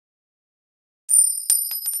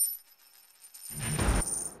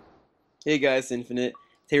Hey guys, Infinite.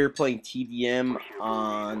 Today we're playing TDM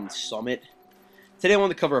on Summit. Today I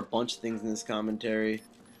want to cover a bunch of things in this commentary.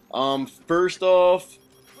 First off,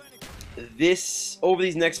 over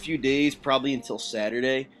these next few days, probably until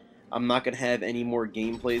Saturday, I'm not gonna have any more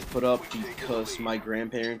gameplays put up because my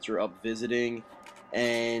grandparents are up visiting,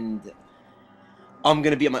 and I'm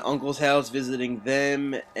gonna be at my uncle's house visiting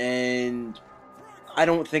them, and I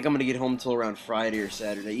don't think I'm going to get home until around Friday or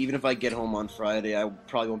Saturday. Even if I get home on Friday, I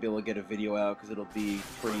probably won't be able to get a video out because it'll be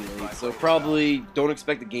pretty late. So probably don't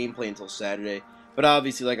expect the gameplay until Saturday. But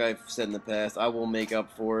obviously, like I've said in the past, I will make up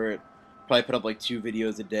for it. Probably put up like 2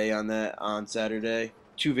 videos a day on that on Saturday.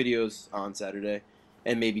 2 videos on Saturday.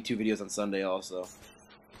 And maybe 2 videos on Sunday also.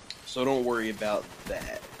 So don't worry about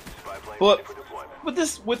that. But with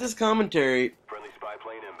this commentary,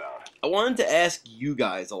 I wanted to ask you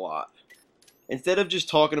guys a lot. Instead of just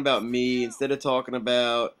talking about me, instead of talking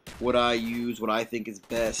about what I use, what I think is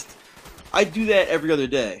best, I do that every other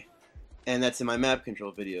day. And that's in my map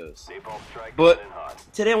control videos. But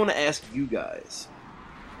today I want to ask you guys,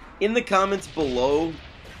 in the comments below,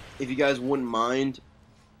 if you guys wouldn't mind,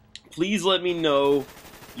 please let me know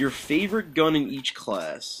your favorite gun in each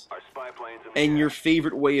class and your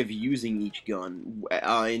favorite way of using each gun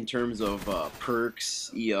in terms of perks,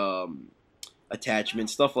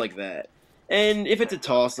 attachments, stuff like that. And if it's a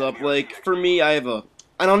toss-up, like for me, I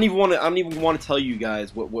don't even want to tell you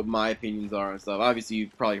guys what my opinions are and stuff. Obviously,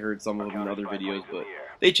 you've probably heard some of them in other videos, but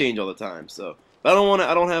they change all the time. So, but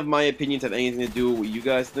I don't have my opinions have anything to do with what you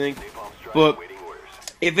guys think. But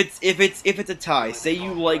if it's a tie, say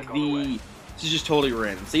you like this is just totally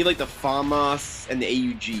random. Say you like the FAMAS and the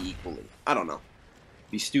AUG equally. I don't know.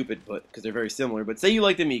 Be stupid, but because they're very similar. But say you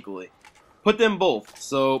like them equally. Put them both.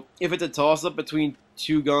 So if it's a toss-up between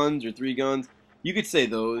 2 guns or 3 guns, you could say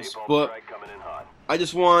those. But I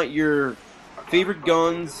just want your favorite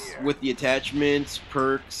guns with the attachments,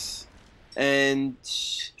 perks, and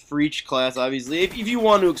for each class, obviously. If you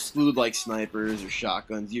want to exclude like snipers or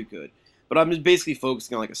shotguns, you could. But I'm just basically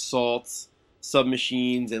focusing on like assaults,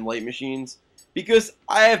 submachines, and light machines. Because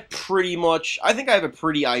I think I have a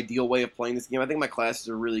pretty ideal way of playing this game. I think my classes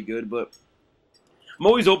are really good, but I'm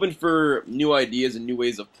always open for new ideas and new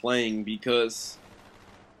ways of playing because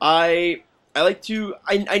I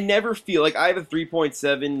never feel like I have a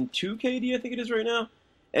 3.72 KD, I think it is right now,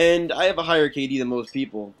 and I have a higher KD than most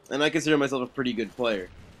people, and I consider myself a pretty good player.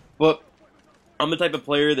 But I'm the type of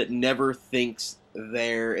player that never thinks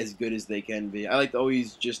they're as good as they can be. I like to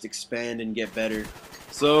always just expand and get better.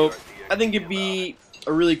 So I think it'd be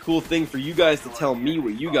a really cool thing for you guys to tell me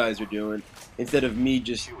what you guys are doing, instead of me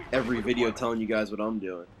just every video telling you guys what I'm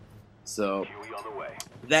doing. So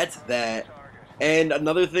that's that. And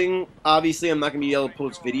another thing, obviously I'm not going to be able to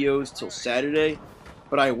post videos till Saturday,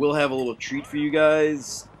 but I will have a little treat for you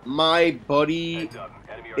guys. My buddy,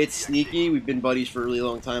 it's Sneaky, we've been buddies for a really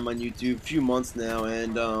long time on YouTube, a few months now,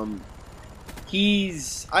 and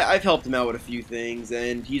I've helped him out with a few things,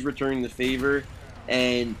 and he's returning the favor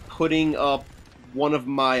and putting up one of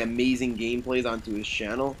my amazing gameplays onto his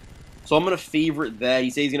channel. So I'm going to favorite that. He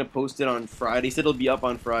said he's going to post it on Friday. He said it'll be up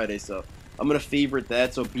on Friday, so I'm going to favorite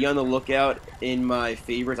that. So be on the lookout in my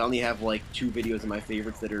favorites. I only have like 2 videos in my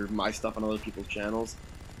favorites that are my stuff on other people's channels.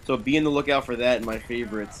 So be on the lookout for that in my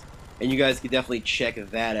favorites. And you guys can definitely check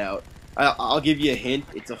that out. I'll give you a hint.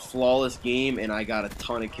 It's a flawless game, and I got a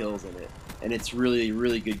ton of kills in it. And it's really,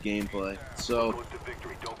 really good gameplay. So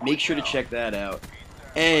make sure to check that out.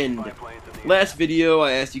 And last video,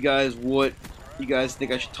 I asked you guys what you guys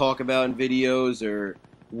think I should talk about in videos, or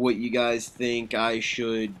what you guys think I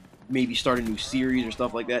should maybe start a new series or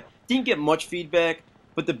stuff like that. Didn't get much feedback,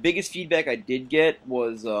 but the biggest feedback I did get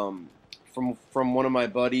was from one of my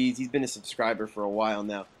buddies. He's been a subscriber for a while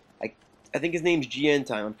now. I think his name's GN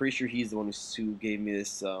Time. I'm pretty sure he's the one who gave me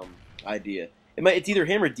this idea. It's either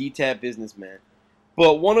him or DTAP Businessman.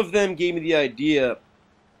 But one of them gave me the idea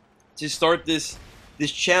to start this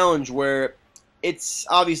challenge where it's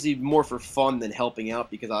obviously more for fun than helping out,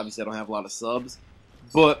 because obviously I don't have a lot of subs.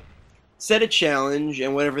 But set a challenge,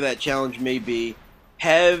 and whatever that challenge may be,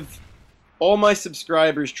 have all my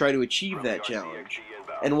subscribers try to achieve that challenge.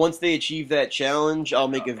 And once they achieve that challenge, I'll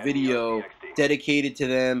make a video dedicated to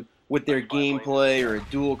them with their gameplay or a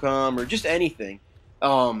dual com or just anything.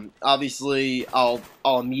 Obviously, I'll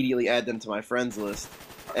immediately add them to my friends list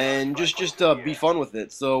and just be fun with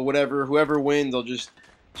it. So whoever wins, I'll just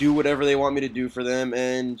do whatever they want me to do for them,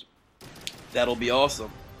 and that'll be awesome.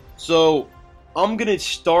 So I'm gonna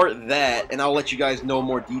start that, and I'll let you guys know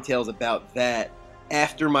more details about that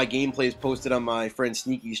after my gameplay is posted on my friend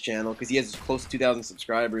Sneaky's channel, because he has close to 2,000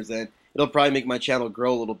 subscribers, and it'll probably make my channel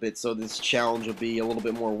grow a little bit, so this challenge will be a little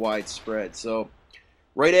bit more widespread. So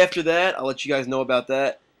right after that, I'll let you guys know about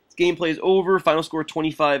that. This gameplay is over. Final score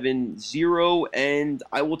 25-0, and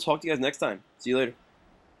I will talk to you guys next time. See you later.